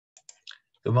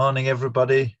Good morning,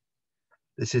 everybody.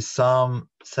 This is Psalm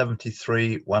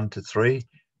 73, 1-3.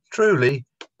 Truly,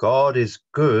 God is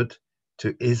good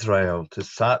to Israel, to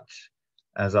such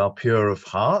as are pure of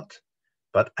heart.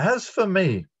 But as for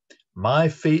me, my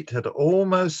feet had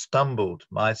almost stumbled,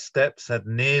 my steps had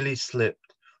nearly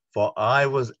slipped, for I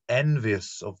was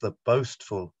envious of the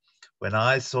boastful when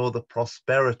I saw the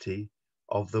prosperity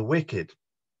of the wicked.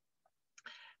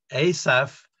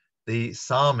 Asaph, the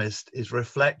psalmist, is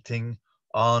reflecting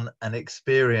on an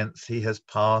experience he has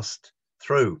passed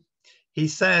through. He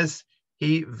says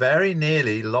he very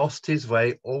nearly lost his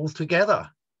way altogether.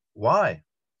 Why?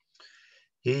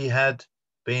 He had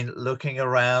been looking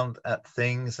around at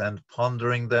things and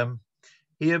pondering them.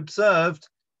 He observed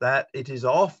that it is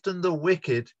often the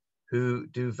wicked who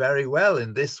do very well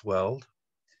in this world.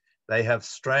 They have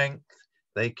strength,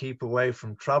 they keep away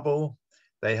from trouble,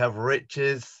 they have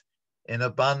riches in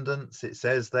abundance. It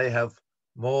says they have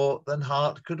more than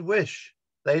heart could wish.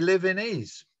 They live in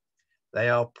ease. They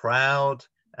are proud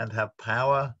and have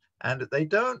power, and they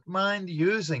don't mind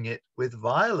using it with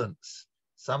violence,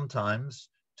 sometimes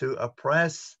to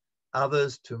oppress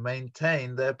others to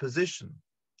maintain their position.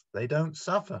 They don't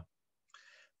suffer.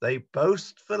 They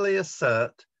boastfully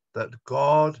assert that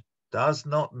God does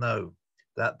not know,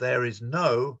 that there is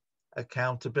no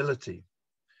accountability.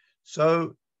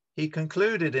 So he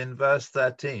concluded in verse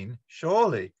 13,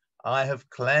 surely I have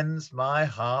cleansed my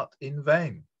heart in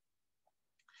vain.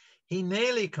 He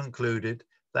nearly concluded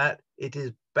that it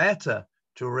is better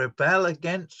to rebel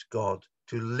against God,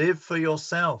 to live for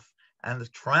yourself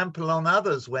and trample on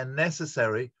others when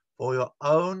necessary for your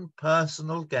own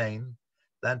personal gain,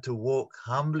 than to walk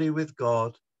humbly with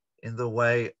God in the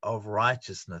way of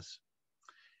righteousness.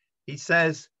 He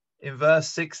says in verse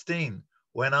 16,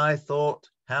 when I thought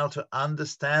how to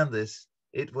understand this,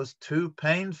 it was too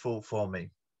painful for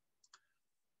me.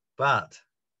 But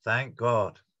thank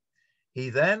God, he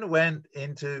then went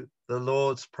into the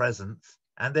Lord's presence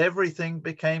and everything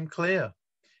became clear.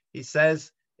 He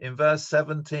says in verse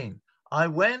 17, I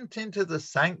went into the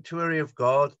sanctuary of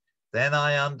God, then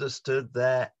I understood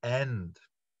their end.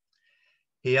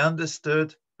 He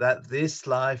understood that this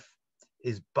life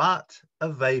is but a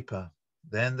vapor,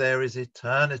 then there is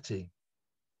eternity.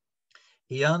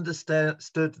 He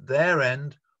understood their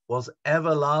end was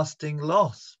everlasting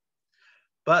loss,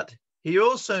 but he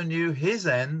also knew his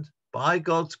end, by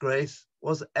God's grace,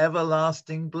 was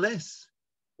everlasting bliss.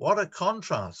 What a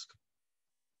contrast.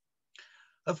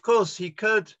 Of course, he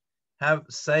could have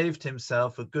saved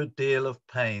himself a good deal of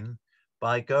pain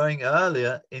by going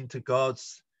earlier into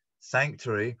God's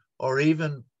sanctuary, or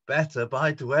even better,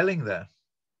 by dwelling there.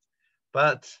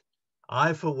 But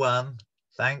I, for one,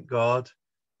 thank God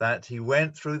that he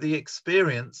went through the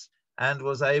experience and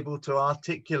was able to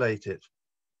articulate it,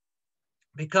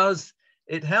 because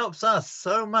it helps us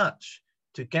so much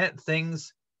to get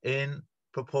things in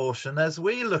proportion as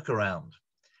we look around,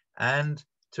 and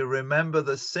to remember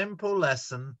the simple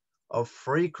lesson of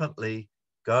frequently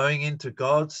going into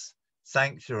God's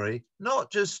sanctuary,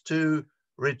 not just to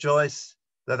rejoice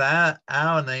that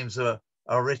our names are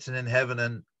written in heaven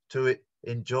and to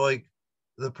enjoy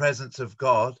the presence of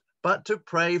God, but to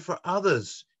pray for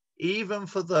others, even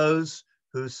for those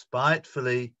who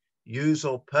spitefully use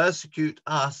or persecute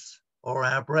us or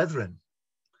our brethren.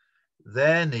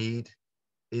 Their need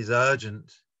is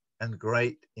urgent and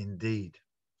great indeed.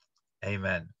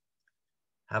 Amen.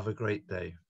 Have a great day.